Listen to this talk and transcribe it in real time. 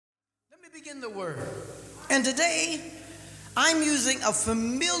Begin the word. And today, I'm using a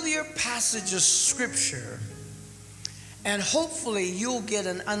familiar passage of scripture, and hopefully you'll get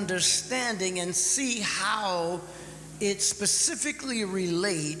an understanding and see how it specifically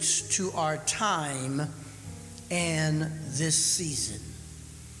relates to our time and this season.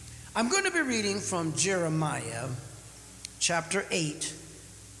 I'm going to be reading from Jeremiah chapter 8,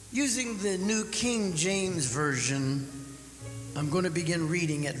 using the New King James Version. I'm going to begin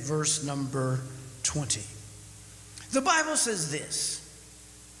reading at verse number 20. The Bible says this,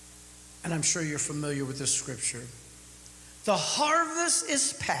 and I'm sure you're familiar with this scripture. The harvest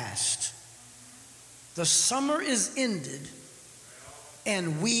is past, the summer is ended,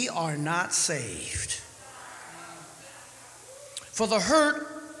 and we are not saved. For the hurt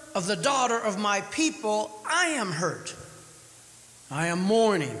of the daughter of my people, I am hurt. I am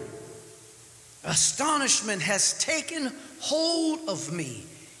mourning. Astonishment has taken hold of me.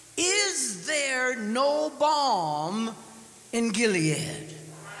 Is there no balm in Gilead?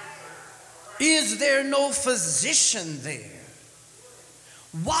 Is there no physician there?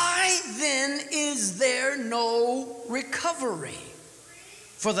 Why then is there no recovery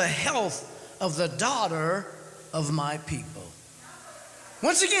for the health of the daughter of my people?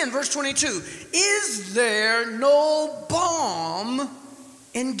 Once again, verse 22, is there no balm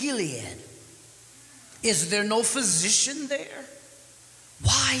in Gilead? Is there no physician there?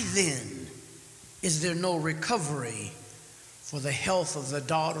 Why then is there no recovery for the health of the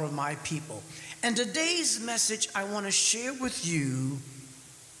daughter of my people? And today's message, I want to share with you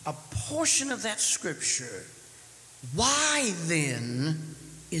a portion of that scripture. Why then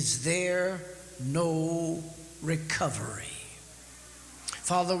is there no recovery?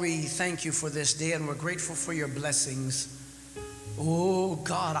 Father, we thank you for this day, and we're grateful for your blessings. Oh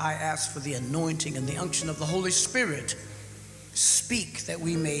God, I ask for the anointing and the unction of the Holy Spirit. Speak that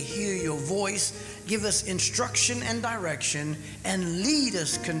we may hear your voice. Give us instruction and direction, and lead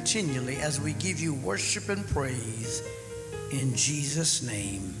us continually as we give you worship and praise. In Jesus'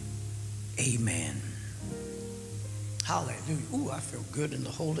 name, amen. Hallelujah. Ooh, I feel good in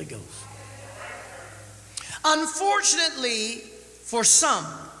the Holy Ghost. Unfortunately, for some,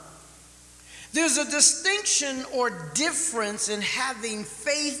 there's a distinction or difference in having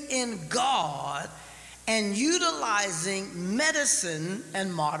faith in God and utilizing medicine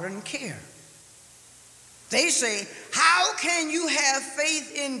and modern care. They say, how can you have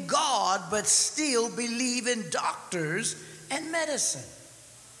faith in God but still believe in doctors and medicine?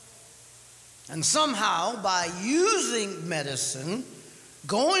 And somehow, by using medicine,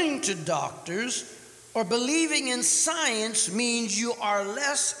 going to doctors, or believing in science means you are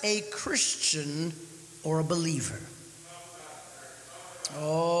less a Christian or a believer.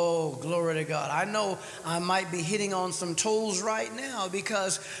 Oh, glory to God. I know I might be hitting on some toes right now,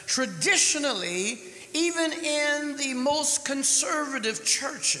 because traditionally, even in the most conservative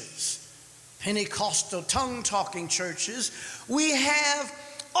churches, Pentecostal tongue-talking churches, we have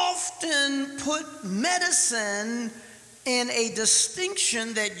often put medicine in a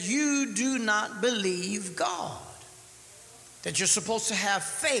distinction that you do not believe God. That you're supposed to have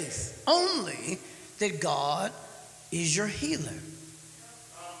faith only that God is your healer.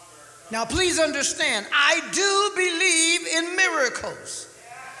 Now please understand, I do believe in miracles.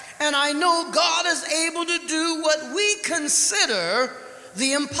 And I know God is able to do what we consider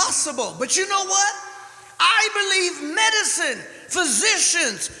the impossible. But you know what? I believe medicine,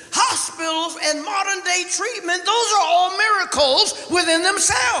 physicians, hospitals, and modern day treatment, those are all miracles within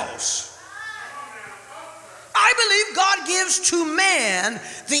themselves. I believe God gives to man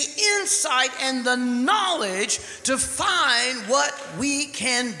the insight and the knowledge to find what we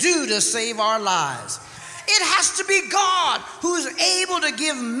can do to save our lives. It has to be God who's able to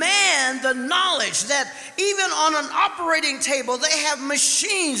give man the knowledge that even on an operating table, they have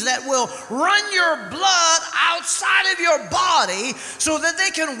machines that will run your blood outside of your body so that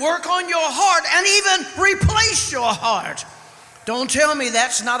they can work on your heart and even replace your heart. Don't tell me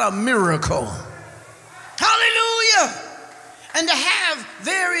that's not a miracle. Hallelujah. And to have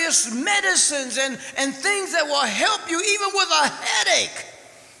various medicines and things that will help you even with a headache.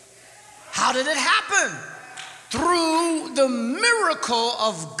 How did it happen? Through the miracle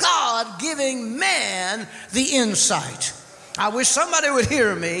of God giving man the insight. I wish somebody would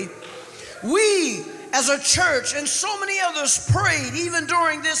hear me. We as a church and so many others prayed even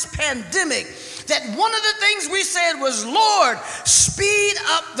during this pandemic that one of the things we said was, Lord, speed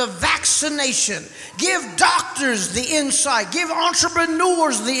up the vaccination. Give doctors the insight. Give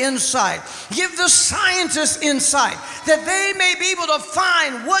entrepreneurs the insight. Give the scientists insight that they may be able to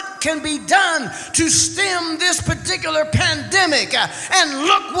find what can be done to stem this particular pandemic. And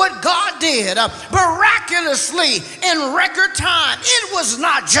look what God did. Miraculously, in record time. It was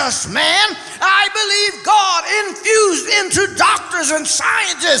not just man. I believe God infused into doctors and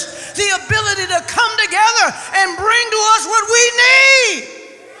scientists the ability to come together and bring to us what we need.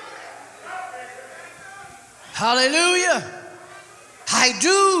 Hallelujah. I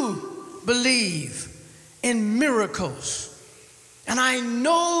do believe in miracles. And I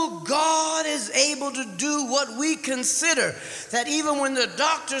know God is able to do what we consider. That even when the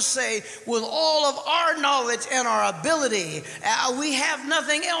doctors say, with all of our knowledge and our ability, we have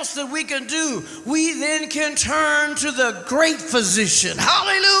nothing else that we can do, we then can turn to the great physician,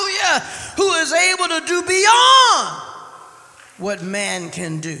 hallelujah, who is able to do beyond what man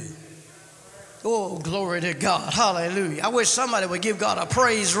can do. Oh, glory to God, hallelujah. I wish somebody would give God a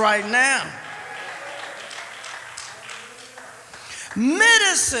praise right now.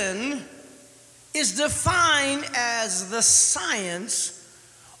 Medicine is defined as the science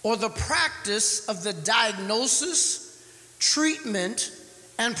or the practice of the diagnosis, treatment,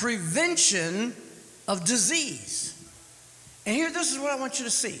 and prevention of disease. And here, this is what I want you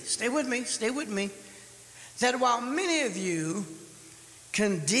to see. Stay with me, stay with me. That while many of you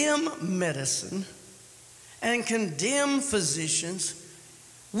condemn medicine and condemn physicians,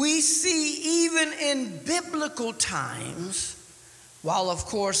 we see even in biblical times, while of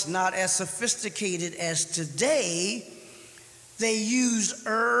course not as sophisticated as today, they used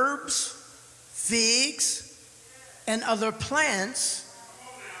herbs, figs, and other plants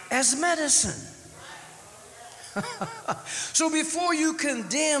as medicine. So before you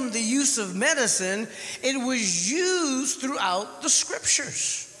condemn the use of medicine, it was used throughout the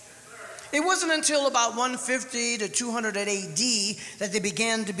scriptures. It wasn't until about 150 to 200 AD that they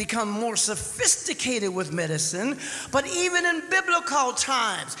began to become more sophisticated with medicine. But even in biblical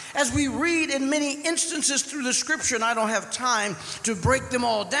times, as we read in many instances through the scripture, and I don't have time to break them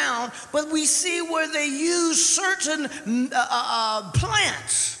all down, but we see where they use certain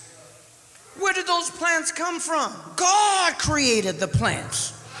plants. Where did those plants come from? God created the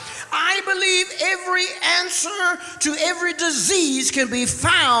plants. I believe every answer to every disease can be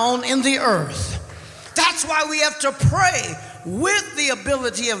found in the earth. That's why we have to pray with the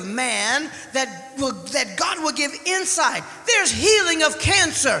ability of man that God will give insight. There's healing of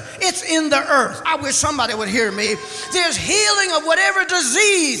cancer. It's in the earth. I wish somebody would hear me. There's healing of whatever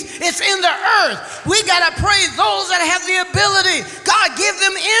disease. It's in the earth. We got to pray those that have the ability. God, give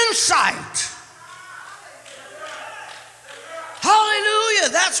them insight. Hallelujah.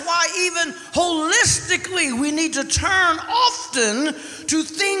 That's why even holistically we need to turn often to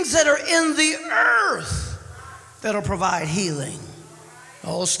things that are in the earth that'll provide healing.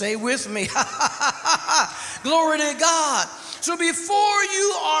 Oh, stay with me. Glory to God. So before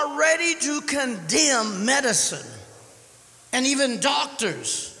you are ready to condemn medicine and even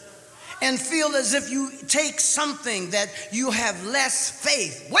doctors and feel as if you take something that you have less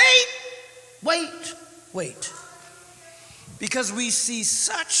faith, wait. Because we see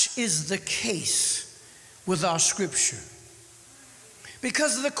such is the case with our scripture.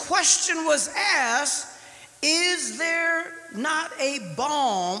 Because the question was asked, is there not a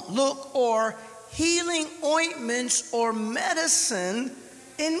balm, or healing ointments or medicine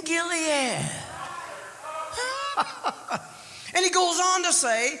in Gilead? And he goes on to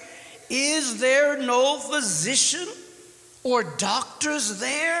say, is there no physician or doctors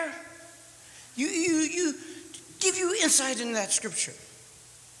there? Give you insight into that scripture.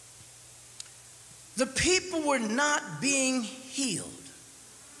 The people were not being healed.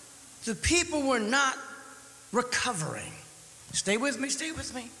 The people were not recovering. Stay with me, stay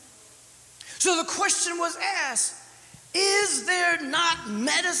with me. So the question was asked, is there not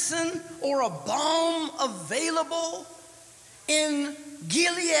medicine or a balm available in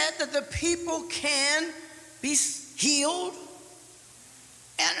Gilead that the people can be healed?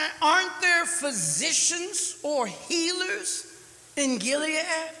 And aren't there physicians or healers in Gilead?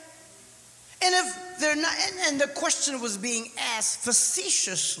 And if they're not, and the question was being asked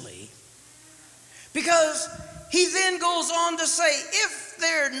facetiously, because he then goes on to say, if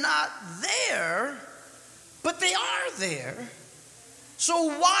they're not there, but they are there, so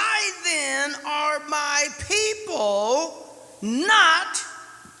why then are my people not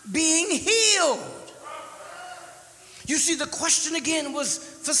being healed? You see, the question again was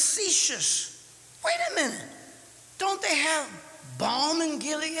facetious. Wait a minute. Don't they have balm in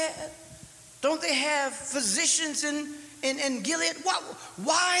Gilead? Don't they have physicians in Gilead?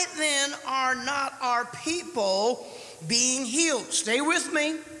 Why then are not our people being healed? Stay with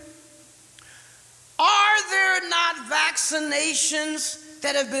me. Are there not vaccinations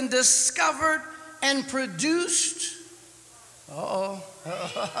that have been discovered and produced?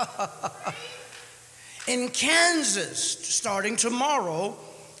 In Kansas, starting tomorrow,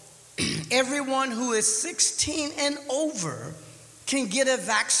 everyone who is 16 and over can get a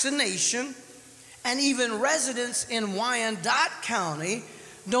vaccination, and even residents in Wyandotte County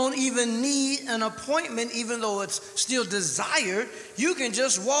don't even need an appointment, even though it's still desired. You can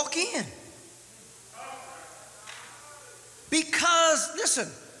just walk in. Because, listen,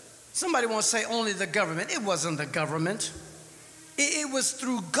 somebody wants to say only the government. It wasn't the government. It was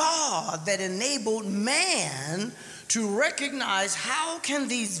through God that enabled man to recognize how can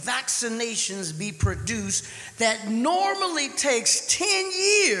these vaccinations be produced that normally takes 10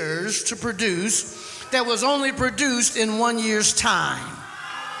 years to produce, that was only produced in 1 year's time.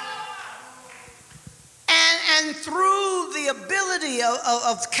 And through the ability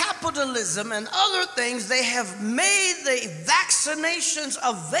of capitalism and other things, they have made the vaccinations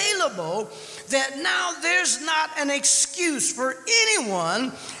available that now there's not an excuse for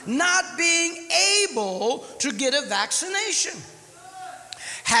anyone not being able to get a vaccination.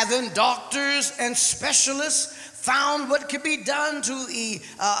 Having doctors and specialists found what could be done to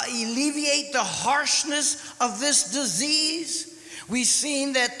alleviate the harshness of this disease. We've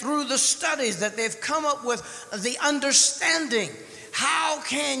seen that through the studies that they've come up with the understanding. How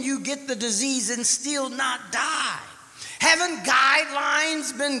can you get the disease and still not die? Haven't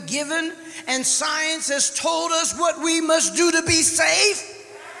guidelines been given and science has told us what we must do to be safe?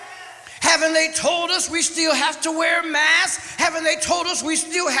 Haven't they told us we still have to wear masks? Haven't they told us we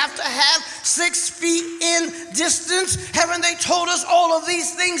still have to have 6 feet in distance? Haven't they told us all of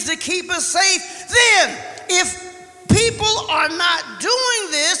these things to keep us safe? Then, if people are not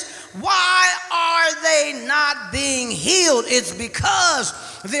doing this, why are they not being healed? It's because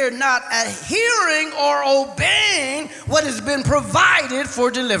they're not adhering or obeying what has been provided for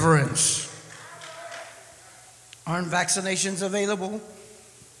deliverance. Aren't vaccinations available?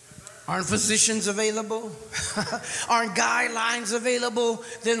 Aren't physicians available? Aren't guidelines available?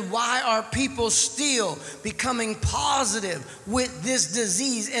 Then why are people still becoming positive with this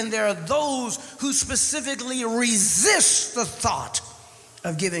disease? And there are those who specifically resist the thought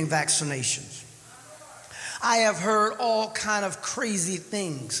of giving vaccinations. I have heard all kind of crazy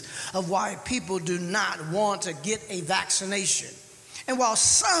things of why people do not want to get a vaccination. And while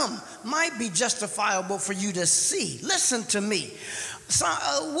some might be justifiable for you to see, listen to me. So,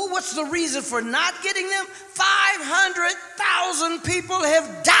 what's the reason for not getting them? 500,000 people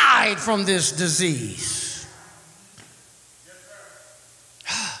have died from this disease.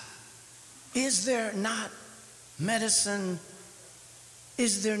 Is there not medicine?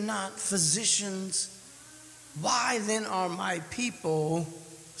 Is there not physicians? Why then are my people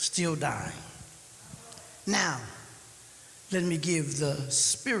still dying? Now, let me give the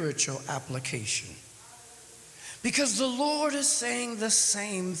spiritual application. Because the Lord is saying the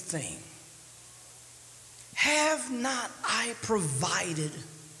same thing. Have not I provided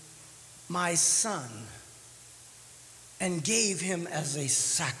my son and gave him as a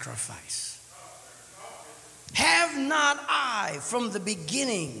sacrifice? Have not I from the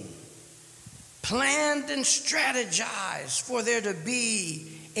beginning planned and strategized for there to be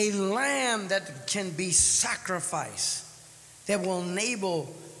a lamb that can be sacrificed, that will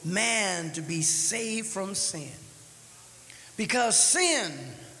enable man to be saved from sin? Because sin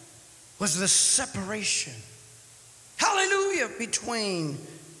was the separation, hallelujah, between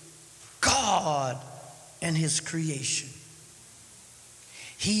God and his creation.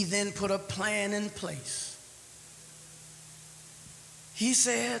 He then put a plan in place. He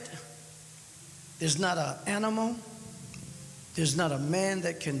said, there's not an animal, there's not a man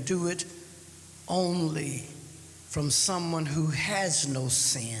that can do it, only from someone who has no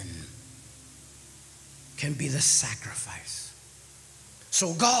sin can be the sacrifice.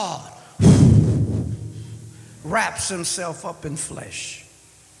 So God wraps himself up in flesh,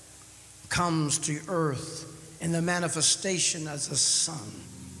 comes to earth in the manifestation as a son.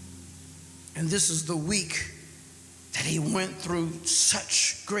 And this is the week that he went through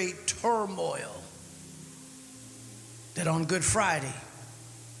such great turmoil that on Good Friday,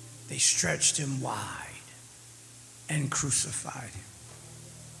 they stretched him wide and crucified him.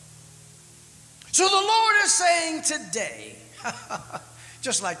 So the Lord is saying today,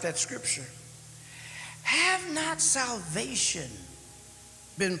 just like that scripture, have not salvation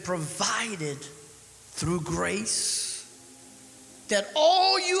been provided through grace? that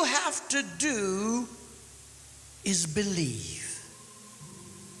all you have to do is believe.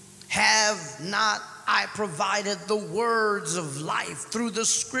 Have not I provided the words of life through the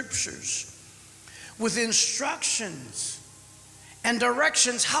scriptures with instructions and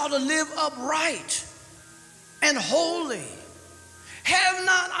directions how to live upright and holy? Have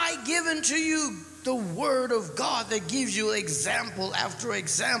not I given to you the word of God that gives you example after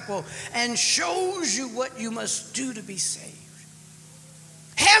example and shows you what you must do to be saved?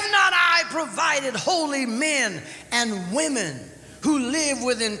 Have not I provided holy men and women who live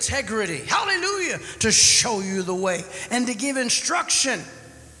with integrity, hallelujah, to show you the way and to give instruction?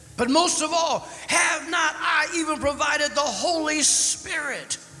 But most of all, have not I even provided the Holy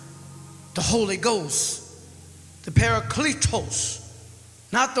Spirit, the Holy Ghost, the Parakletos,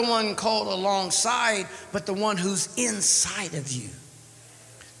 not the one called alongside, but the one who's inside of you,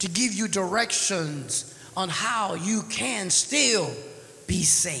 to give you directions on how you can still be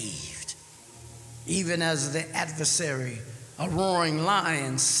saved, even as the adversary, a roaring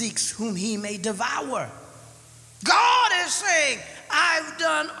lion, seeks whom he may devour. God is saying, I've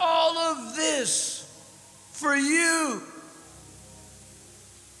done all of this for you.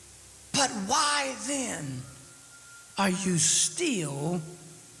 But why then are you still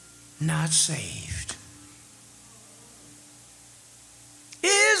not saved?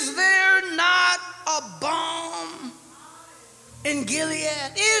 Is there not a balm in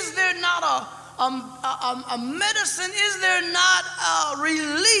Gilead? Is there not a medicine? Is there not a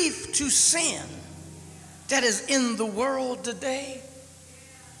relief to sin that is in the world today?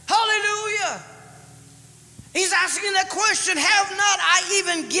 Hallelujah. He's asking that question. Have not I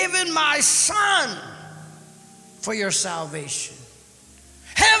even given my son for your salvation?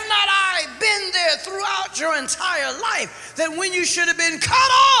 Have not I been there throughout your entire life, that when you should have been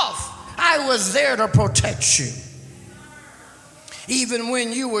cut off, I was there to protect you? Even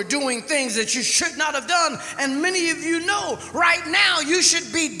when you were doing things that you should not have done, and many of you know right now you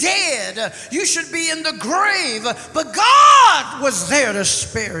should be dead, you should be in the grave, but God was there to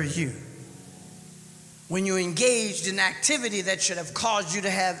spare you. When you engaged in activity that should have caused you to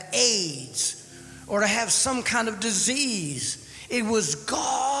have AIDS or to have some kind of disease, it was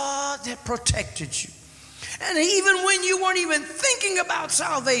God that protected you. And even when you weren't even thinking about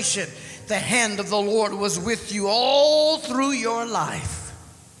salvation, the hand of the Lord was with you all through your life,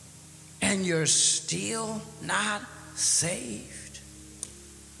 and you're still not saved.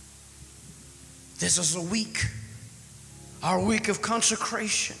 This is a week, our week of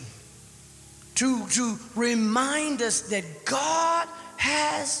consecration, to remind us that God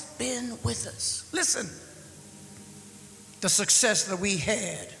has been with us. Listen, the success that we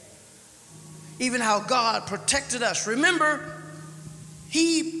had, even how God protected us. Remember,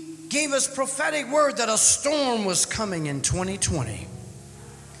 He gave us prophetic word that a storm was coming in 2020.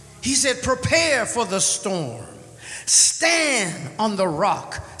 He said, prepare for the storm. Stand on the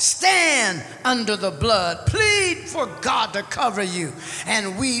rock. Stand under the blood. Plead for God to cover you.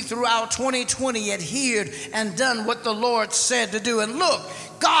 And we throughout 2020 adhered and done what the Lord said to do. And look,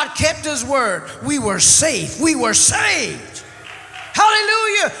 God kept his word. We were safe. We were saved.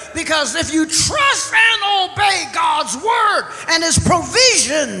 Hallelujah. Because if you trust and obey God's word and his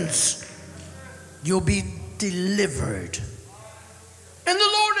provisions, you'll be delivered. And the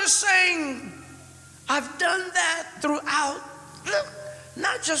Lord is saying, I've done that throughout,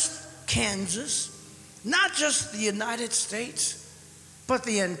 not just Kansas, not just the United States, but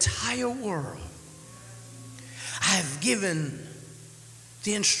the entire world. I've given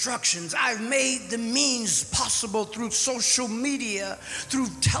the instructions. I've made the means possible through social media, through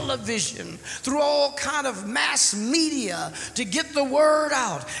television, through all kind of mass media to get the word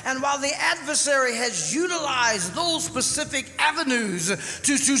out. And while the adversary has utilized those specific avenues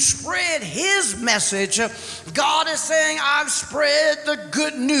to spread his message, God is saying, I've spread the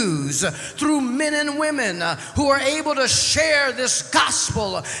good news through men and women who are able to share this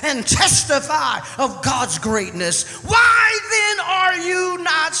gospel and testify of God's greatness. Why then are you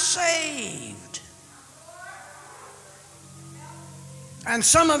not saved? And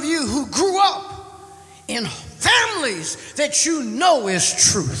some of you who grew up in families that you know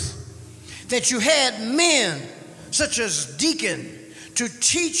is truth, that you had men such as Deacon to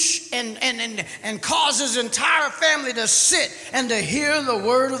teach and cause his entire family to sit and to hear the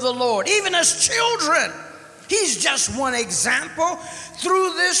word of the Lord, even as children. He's just one example.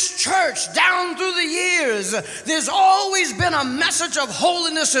 Through this church, down through the years, there's always been a message of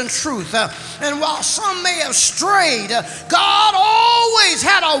holiness and truth. And while some may have strayed, God always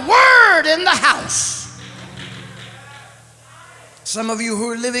had a word in the house. Some of you who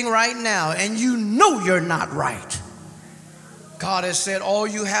are living right now and you know you're not right, God has said all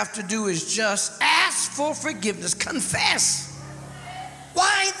you have to do is just ask for forgiveness, confess.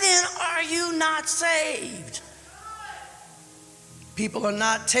 Why then are you not saved? People are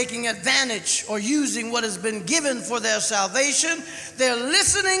not taking advantage or using what has been given for their salvation. They're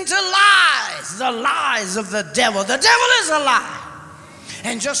listening to lies, the lies of the devil. The devil is a lie.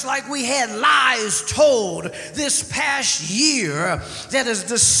 And just like we had lies told this past year that has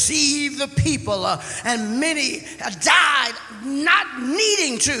deceived the people, and many died not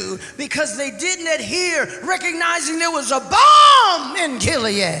needing to because they didn't adhere, recognizing there was a bomb in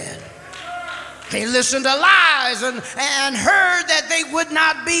Gilead. They listened to lies and heard that they would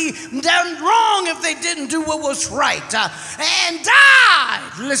not be done wrong if they didn't do what was right, and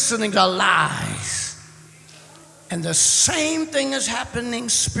died listening to lies. And the same thing is happening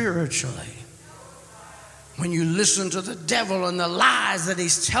spiritually. When you listen to the devil and the lies that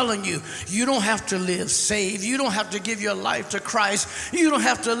he's telling you, you don't have to live saved. You don't have to give your life to Christ. You don't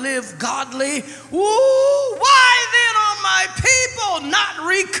have to live godly. Ooh, why then are my people not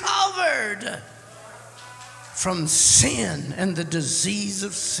recovered from sin and the disease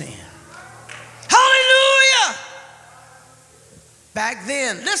of sin? Hallelujah! Back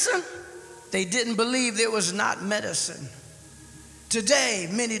then, listen, they didn't believe there was not medicine. Today,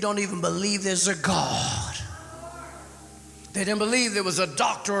 many don't even believe there's a God. They didn't believe there was a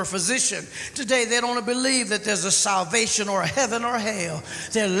doctor or a physician. Today, they don't believe that there's a salvation or a heaven or hell.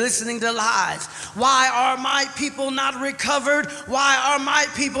 They're listening to lies. Why are my people not recovered? Why are my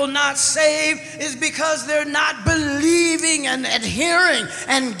people not saved? It's because they're not believing and adhering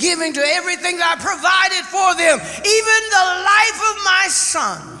and giving to everything that I provided for them, even the life of my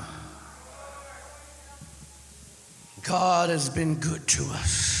son. God has been good to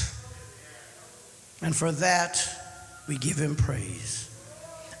us, and for that we give him praise.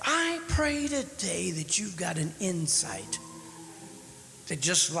 I pray today that you've got an insight that,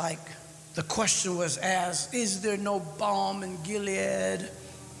 just like the question was asked, is there no balm in Gilead?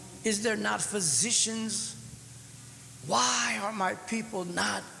 Is there not physicians? Why are my people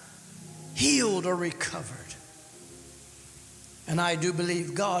not healed or recovered? And I do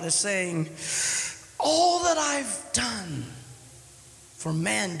believe God is saying, all that I've done for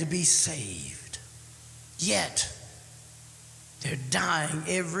man to be saved, yet they're dying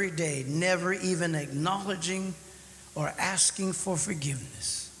every day, never even acknowledging or asking for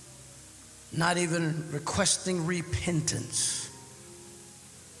forgiveness, not even requesting repentance.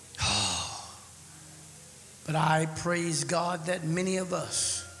 Oh, but I praise God that many of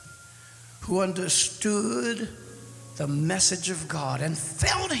us who understood the message of God and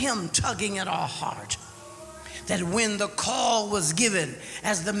felt him tugging at our heart, that when the call was given,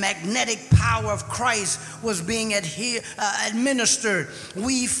 as the magnetic power of Christ was being administered,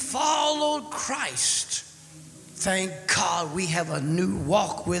 we followed Christ. Thank God we have a new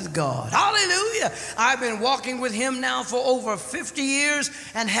walk with God. Hallelujah. I've been walking with him now for over 50 years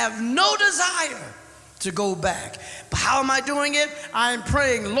and have no desire to go back. But how am I doing it? I'm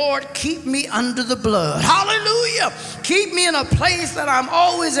praying, Lord, keep me under the blood. Hallelujah. Keep me in a place that I'm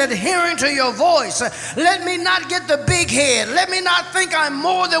always adhering to your voice. Let me not get the big head. Let me not think I'm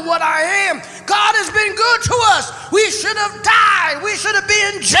more than what I am. God has been good to us. We should have died. We should have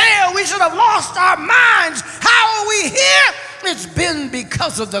been in jail. We should have lost our minds. How are we here? It's been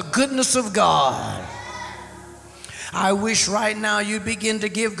because of the goodness of God. I wish right now you'd begin to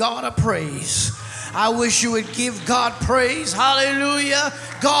give God a praise. I wish you would give God praise. Hallelujah.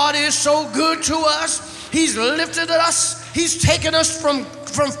 God is so good to us. He's lifted us. He's taken us from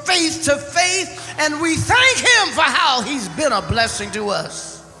faith to faith, and we thank him for how he's been a blessing to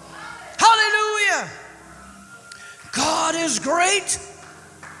us. Hallelujah. God is great,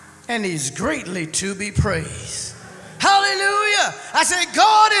 and he's greatly to be praised. Hallelujah. I said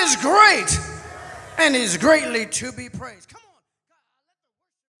God is great, and he's greatly to be praised. Come on.